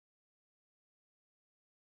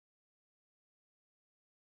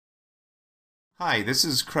Hi, this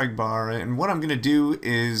is Craig Barr, and what I'm going to do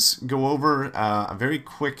is go over a very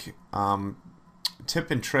quick tip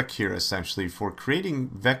and trick here, essentially, for creating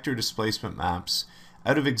vector displacement maps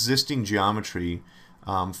out of existing geometry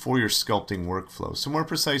for your sculpting workflow. So more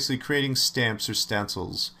precisely, creating stamps or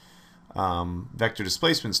stencils, vector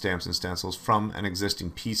displacement stamps and stencils from an existing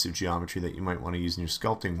piece of geometry that you might want to use in your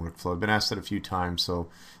sculpting workflow. I've been asked that a few times, so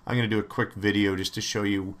I'm going to do a quick video just to show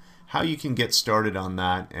you how you can get started on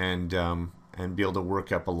that and be able to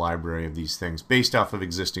work up a library of these things based off of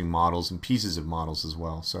existing models and pieces of models as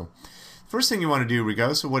well. So first thing you want to do,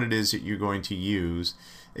 regardless of what it is that you're going to use,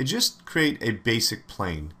 is just create a basic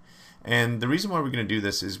plane. And the reason why we're going to do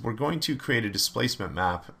this is we're going to create a displacement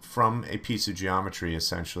map from a piece of geometry,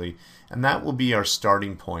 essentially, and that will be our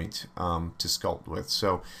starting point to sculpt with.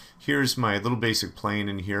 So here's my little basic plane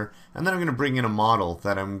in here, and then I'm going to bring in a model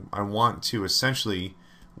that I want to essentially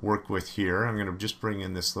work with here. I'm going to just bring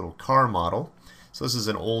in this little car model. So this is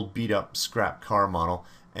an old beat up scrap car model,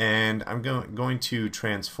 and I'm going to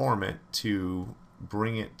transform it to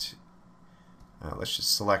bring it, let's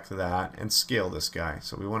just select that and scale this guy.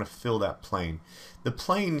 So we want to fill that plane. The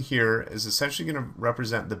plane here is essentially going to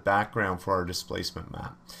represent the background for our displacement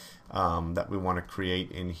map that we want to create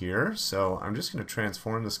in here. So I'm just going to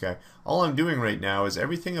transform this guy. All I'm doing right now is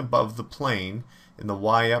everything above the plane in the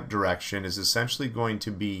y-up direction is essentially going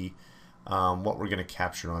to be what we're going to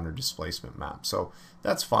capture on our displacement map. So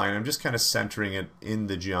that's fine. I'm just kind of centering it in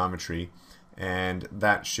the geometry, and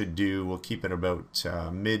that should do. We'll keep it about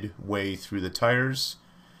midway through the tires,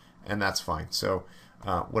 and that's fine. So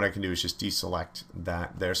what I can do is just deselect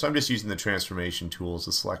that there. So I'm just using the transformation tools,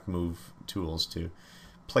 the select move tools, to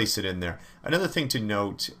place it in there. Another thing to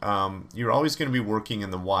note, you're always going to be working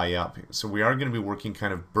in the Y up, so we are going to be working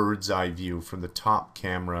kind of bird's eye view from the top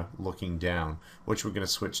camera looking down, which we're going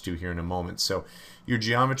to switch to here in a moment. So your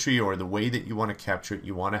geometry, or the way that you want to capture it,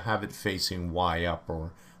 you want to have it facing Y up,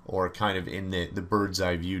 or kind of in the bird's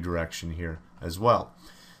eye view direction here as well.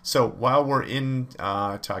 So while we're in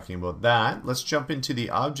talking about that, let's jump into the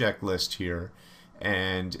object list here.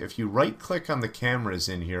 And if you right click on the cameras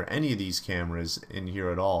in here, any of these cameras in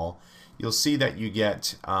here at all, you'll see that you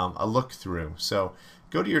get a look through. So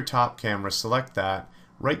go to your top camera, select that,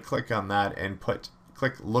 right click on that, and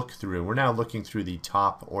click look through. We're now looking through the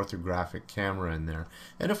top orthographic camera in there.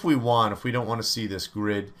 And if we don't want to see this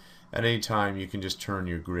grid at any time, you can just turn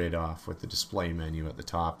your grid off with the display menu at the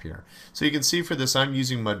top here. So you can see for this, I'm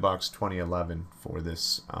using Mudbox 2011 for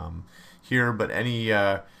this here, but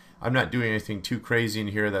I'm not doing anything too crazy in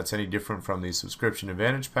here that's any different from the Subscription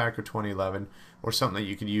Advantage Pack or 2011, or something that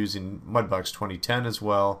you could use in Mudbox 2010 as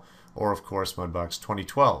well, or of course Mudbox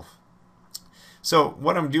 2012. So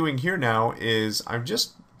what I'm doing here now is I'm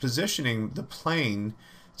just positioning the plane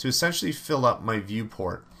to essentially fill up my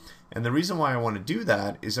viewport. And the reason why I want to do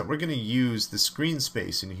that is that we're going to use the screen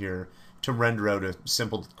space in here to render out a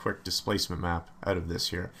simple, quick displacement map out of this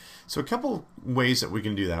here. So a couple ways that we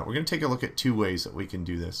can do that. We're going to take a look at two ways that we can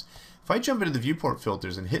do this. If I jump into the viewport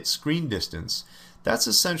filters and hit screen distance, that's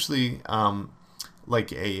essentially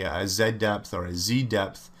like a Z depth or a Z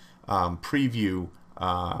depth preview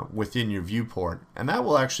within your viewport, and that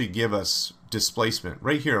will actually give us displacement.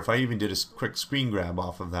 Right here, if I even did a quick screen grab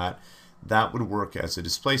off of that, that would work as a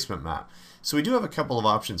displacement map. So we do have a couple of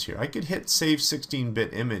options here. I could hit Save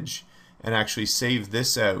 16-bit Image and actually save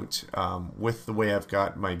this out with the way I've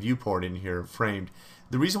got my viewport in here framed.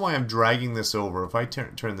 The reason why I'm dragging this over, if I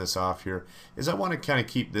turn this off here, is I want to kind of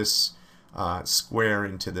keep this square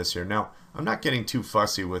into this here. Now, I'm not getting too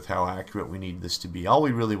fussy with how accurate we need this to be. All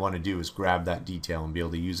we really want to do is grab that detail and be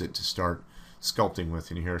able to use it to start sculpting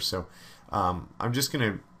with in here. So I'm just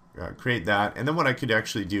going to create that, and then what I could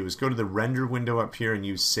actually do is go to the render window up here and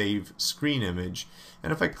use Save Screen Image,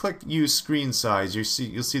 and if I click Use Screen Size, you'll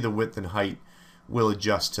see the width and height will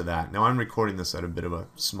adjust to that. Now I'm recording this at a bit of a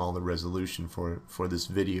smaller resolution for this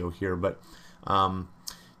video here, but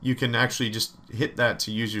you can actually just hit that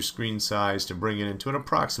to use your screen size to bring it into an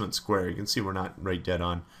approximate square. You can see we're not right dead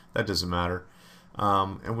on. That doesn't matter.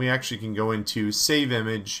 And we actually can go into Save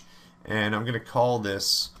Image, and I'm going to call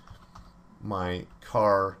this my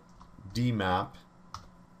car DMAP.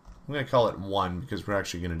 I'm going to call it 1 because we're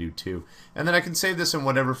actually going to do 2. And then I can save this in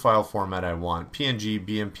whatever file format I want. PNG,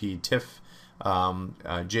 BMP, TIFF,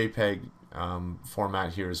 JPEG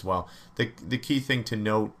format here as well. The key thing to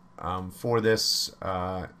note for this,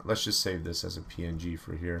 let's just save this as a PNG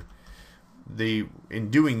for here. In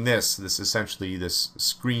doing this essentially, this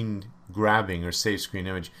screen grabbing or save screen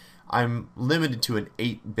image, I'm limited to an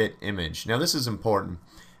 8-bit image. Now this is important.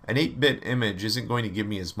 An 8-bit image isn't going to give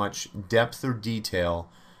me as much depth or detail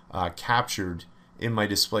captured in my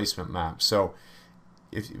displacement map. So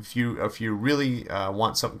if you really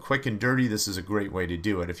want something quick and dirty, this is a great way to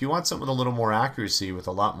do it. If you want something with a little more accuracy, with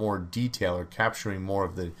a lot more detail, or capturing more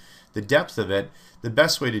of the depth of it, the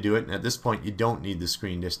best way to do it, and at this point you don't need the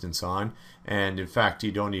screen distance on, and in fact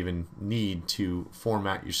you don't even need to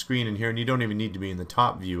format your screen in here, and you don't even need to be in the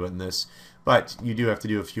top view in this, but you do have to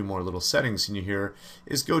do a few more little settings in here,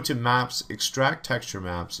 is go to Maps, Extract Texture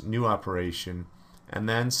Maps, New Operation, and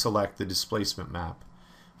then select the Displacement Map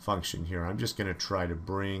function here. I'm just going to try to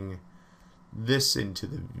bring this into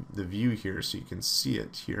the view here so you can see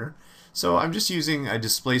it here. So I'm just using a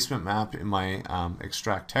displacement map in my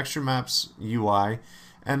Extract Texture Maps UI,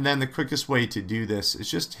 and then the quickest way to do this is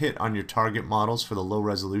just hit on your target models for the low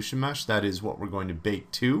resolution mesh. That is what we're going to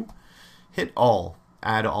bake to. Hit all,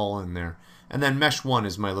 add all in there, and then mesh 1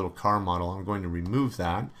 is my little car model. I'm going to remove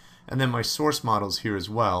that, and then my source models here as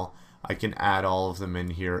well, I can add all of them in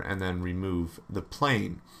here and then remove the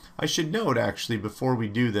plane. I should note, actually, before we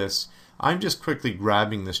do this, I'm just quickly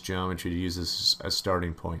grabbing this geometry to use this as a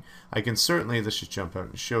starting point. I can certainly, let's just jump out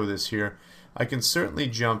and show this here. I can certainly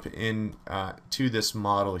jump in to this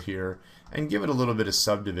model here and give it a little bit of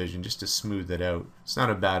subdivision just to smooth it out. It's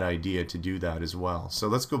not a bad idea to do that as well. So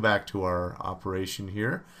let's go back to our operation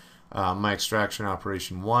here. My extraction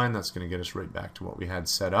operation 1, that's going to get us right back to what we had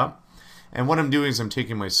set up. And what I'm doing is I'm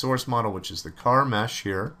taking my source model, which is the car mesh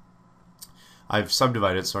here. I've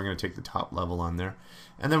subdivided, so I'm going to take the top level on there.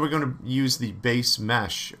 And then we're going to use the base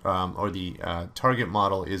mesh, or the target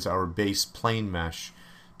model is our base plane mesh,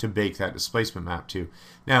 to bake that displacement map to.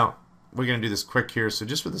 Now, we're going to do this quick here. So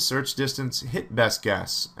just with the search distance, hit best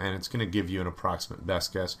guess, and it's going to give you an approximate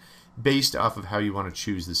best guess based off of how you want to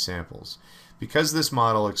choose the samples. Because this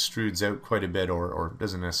model extrudes out quite a bit, or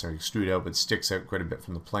doesn't necessarily extrude out, but sticks out quite a bit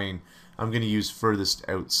from the plane, I'm going to use furthest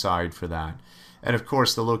outside for that. And of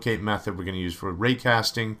course, the locate method we're going to use for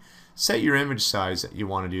raycasting. Set your image size that you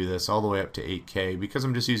want to do this all the way up to 8K. Because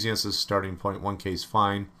I'm just using this as a starting point, 1K is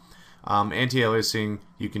fine. Anti-aliasing,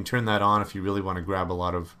 you can turn that on if you really want to grab a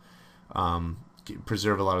lot of,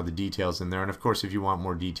 preserve a lot of the details in there. And of course, if you want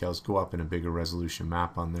more details, go up in a bigger resolution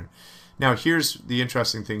map on there. Now, here's the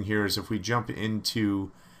interesting thing here is if we jump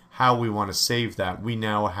into how we want to save that, we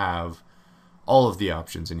now have all of the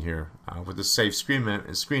options in here. With the save screen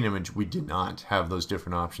image, we did not have those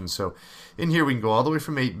different options. So in here, we can go all the way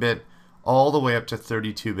from 8-bit all the way up to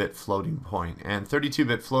 32-bit floating point. And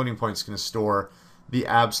 32-bit floating point is going to store the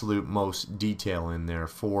absolute most detail in there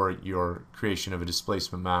for your creation of a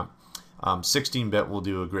displacement map. 16-bit will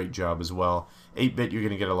do a great job as well. 8-bit, you're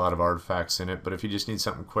going to get a lot of artifacts in it, but if you just need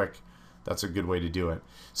something quick, that's a good way to do it.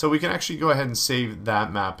 So we can actually go ahead and save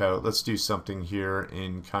that map out. Let's do something here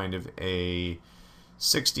in kind of a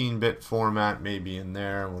 16-bit format, maybe in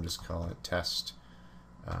there. We'll just call it test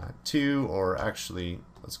 2, or actually,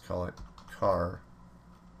 let's call it car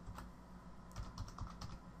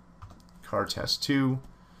test 2.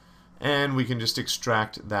 And we can just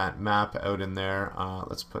extract that map out in there.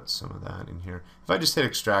 Let's put some of that in here. If I just hit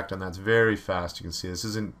extract on that, it's very fast. You can see this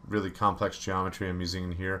isn't really complex geometry I'm using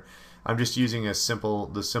in here. I'm just using the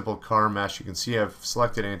simple car mesh. You can see I've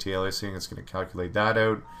selected anti-aliasing. It's going to calculate that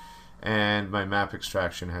out. And my map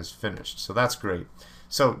extraction has finished. So that's great.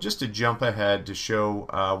 So just to jump ahead to show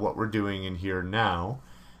what we're doing in here now,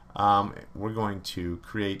 we're going to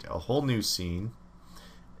create a whole new scene.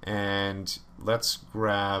 And let's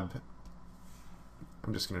grab,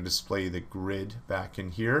 I'm just going to display the grid back in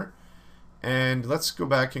here. And let's go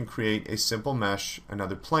back and create a simple mesh,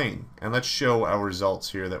 another plane. And let's show our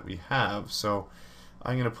results here that we have. So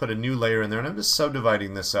I'm going to put a new layer in there, and I'm just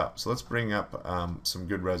subdividing this up. So let's bring up some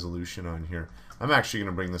good resolution on here. I'm actually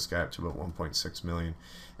going to bring this guy up to about 1.6 million.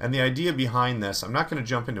 And the idea behind this, I'm not going to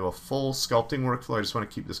jump into a full sculpting workflow. I just want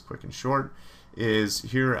to keep this quick and short. Is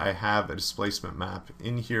here I have a displacement map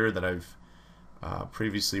in here that I've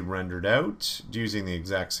previously rendered out using the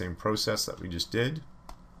exact same process that we just did.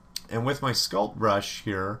 And with my sculpt brush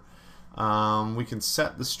here, we can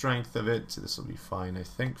set the strength of it. This will be fine, I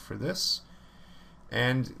think, for this.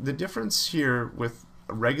 And the difference here with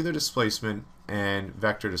regular displacement and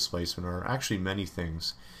vector displacement are actually many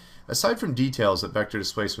things. Aside from details that vector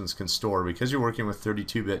displacements can store, because you're working with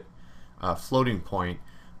 32-bit floating point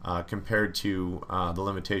compared to the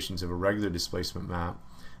limitations of a regular displacement map,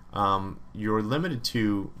 you're limited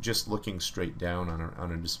to just looking straight down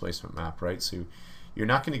on a displacement map, right? So you're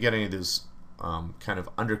not going to get any of those kind of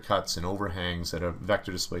undercuts and overhangs that a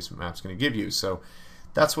vector displacement map is going to give you. So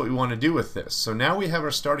that's what we want to do with this. So now we have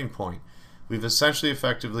our starting point. We've essentially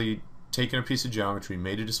effectively taken a piece of geometry,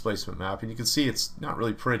 made a displacement map, and you can see it's not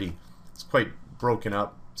really pretty. It's quite broken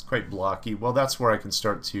up. It's quite blocky. Well, that's where I can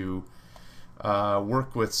start to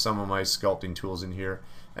work with some of my sculpting tools in here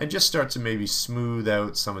and just start to maybe smooth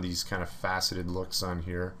out some of these kind of faceted looks on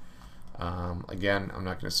here. Again, I'm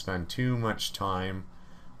not going to spend too much time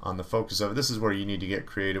on the focus of it. This is where you need to get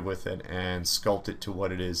creative with it and sculpt it to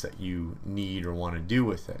what it is that you need or want to do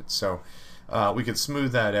with it. So we could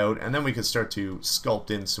smooth that out, and then we could start to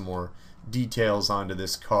sculpt in some more details onto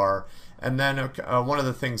this car. And then one of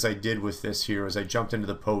the things I did with this here is I jumped into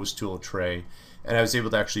the pose tool tray, and I was able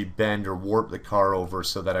to actually bend or warp the car over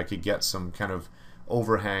so that I could get some kind of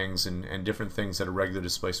overhangs and different things that a regular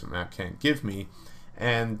displacement map can't give me.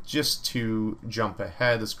 And just to jump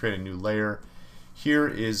ahead, let's create a new layer. Here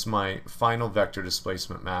is my final vector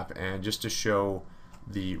displacement map, and just to show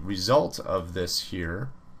the result of this here,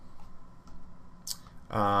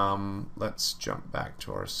 let's jump back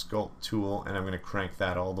to our sculpt tool, and I'm going to crank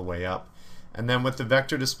that all the way up. And then with the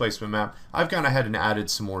vector displacement map, I've gone ahead and added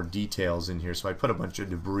some more details in here. So I put a bunch of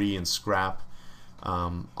debris and scrap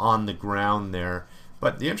on the ground there.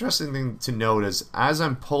 But the interesting thing to note is as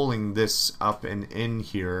I'm pulling this up and in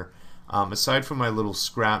here, aside from my little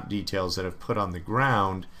scrap details that I've put on the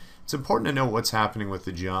ground, it's important to note what's happening with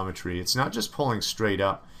the geometry. It's not just pulling straight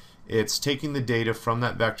up, it's taking the data from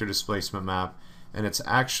that vector displacement map, and it's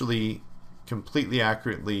actually completely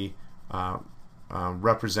accurately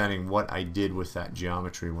representing what I did with that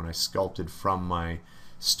geometry when I sculpted from my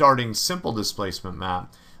starting simple displacement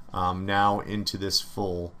map now into this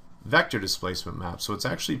full vector displacement map. So it's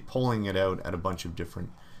actually pulling it out at a bunch of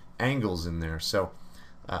different angles in there. So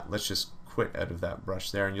let's just quit out of that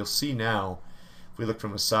brush there, and you'll see now if we look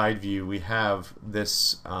from a side view, we have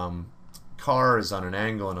this car is on an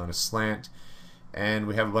angle and on a slant, and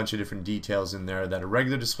we have a bunch of different details in there that a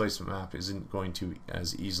regular displacement map isn't going to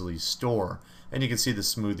as easily store. And you can see the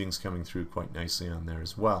smoothings coming through quite nicely on there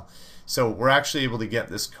as well. So we're actually able to get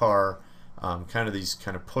this car kind of these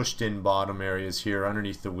kind of pushed in bottom areas here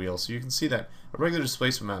underneath the wheel. So you can see that a regular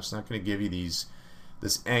displacement map is not going to give you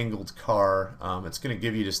this angled car. It's going to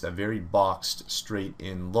give you just a very boxed straight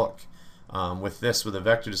in look. With a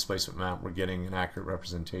vector displacement map, we're getting an accurate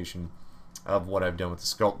representation of what I've done with the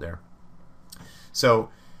sculpt there. So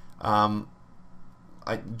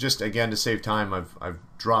I just, again, to save time, I've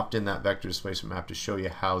dropped in that vector displacement map to show you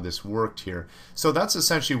how this worked here. So that's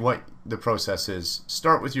essentially what the process is.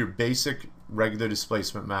 Start with your basic regular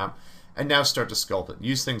displacement map and now start to sculpt it.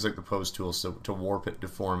 Use things like the pose tools to warp it,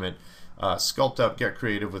 deform it, sculpt up, get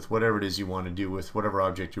creative with whatever it is you want to do with whatever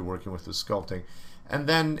object you're working with sculpting, and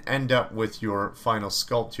then end up with your final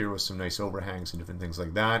sculpt here with some nice overhangs and different things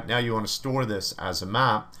like that. Now you want to store this as a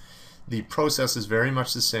map. The process is very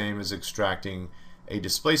much the same as extracting a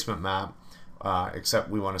displacement map, except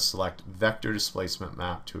we want to select vector displacement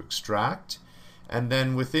map to extract, and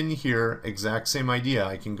then within here, exact same idea.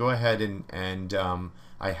 I can go ahead and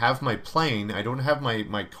I have my plane. I don't have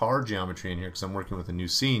my car geometry in here because I'm working with a new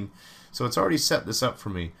scene, so it's already set this up for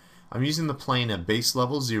me. I'm using the plane at base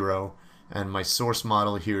level 0, and my source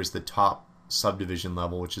model here is the top subdivision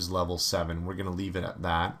level, which is level 7. We're going to leave it at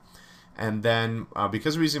that. And then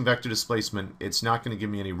because we're using vector displacement, it's not going to give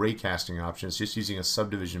me any raycasting option. It's just using a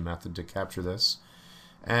subdivision method to capture this.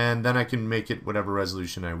 And then I can make it whatever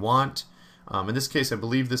resolution I want. In this case, I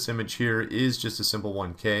believe this image here is just a simple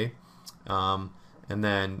 1K. And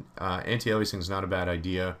then anti-aliasing is not a bad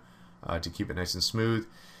idea to keep it nice and smooth.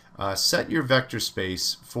 Set your vector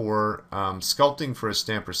space for sculpting for a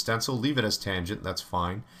stamp or stencil. Leave it as tangent, that's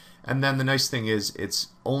fine. And then the nice thing is it's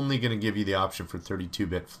only going to give you the option for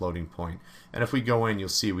 32-bit floating point. And if we go in, you'll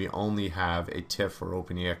see we only have a TIFF or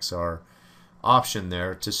OpenEXR option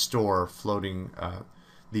there to store floating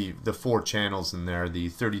the 4 channels in there, the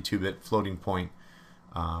 32-bit floating point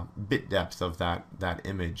bit depth of that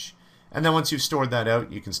image. And then once you've stored that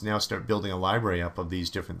out, you can now start building a library up of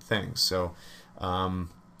these different things. So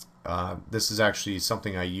this is actually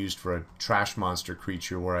something I used for a trash monster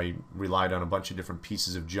creature where I relied on a bunch of different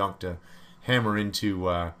pieces of junk to hammer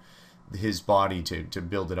into his body to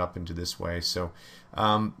build it up into this way. So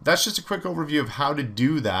that's just a quick overview of how to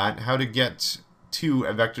do that, how to get to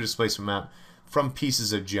a vector displacement map from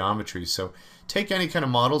pieces of geometry. So take any kind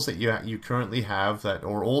of models that you currently have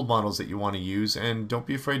or old models that you want to use, and don't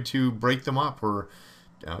be afraid to break them up or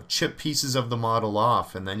chip pieces of the model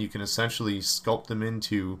off, and then you can essentially sculpt them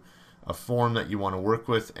into a form that you want to work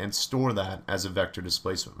with and store that as a vector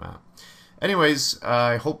displacement map. Anyways,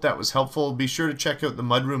 I hope that was helpful. Be sure to check out the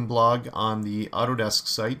Mudroom blog on the Autodesk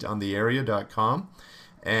site on thearea.com,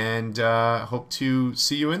 and hope to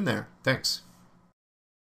see you in there. Thanks.